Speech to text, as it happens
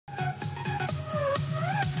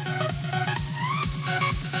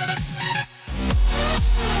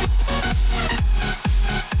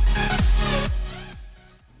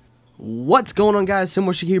What's going on, guys?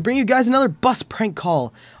 Simwashik here, bringing you guys another bus prank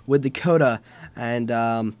call with Dakota, and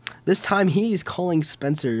this time he's calling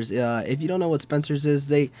Spencer's. If you don't know what Spencer's is,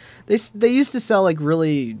 they used to sell like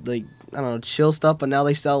really I don't know, chill stuff, but now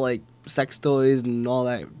they sell like sex toys and all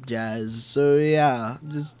that jazz. So yeah,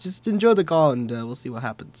 just enjoy the call, and we'll see what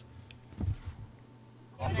happens.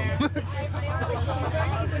 Awesome.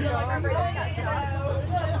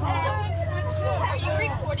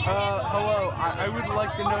 Hello, I would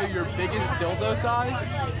like to know your biggest dildo size.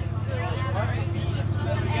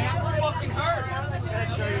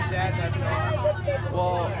 Show your dad that song.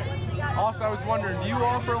 Well, also I was wondering, do you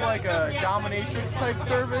offer like a dominatrix type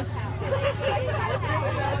service?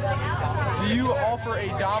 Do you offer a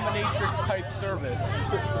dominatrix type service?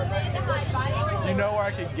 Do you know where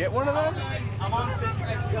I could get one of them?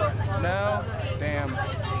 No? Damn.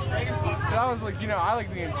 Cause I was like, you know, I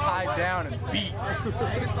like being tied down and beat.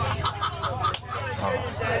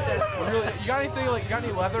 Really, you got anything, like, you got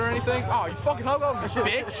any leather or anything? Oh, you fucking hung up, you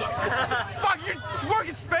bitch! Fuck, you're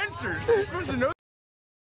working Spencer's! You're supposed to know.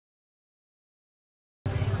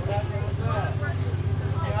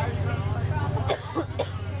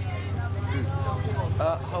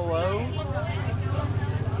 Hello?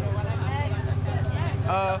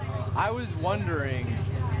 I was wondering,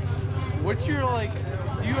 what's your, like,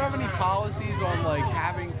 do you have any policies on, like,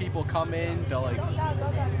 having people come in to, like,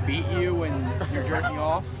 beat you when you're jerking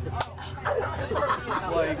off?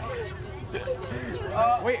 Like,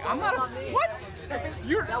 wait, I'm not a, what?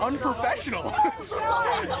 You're unprofessional.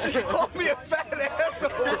 She called me a fat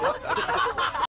asshole.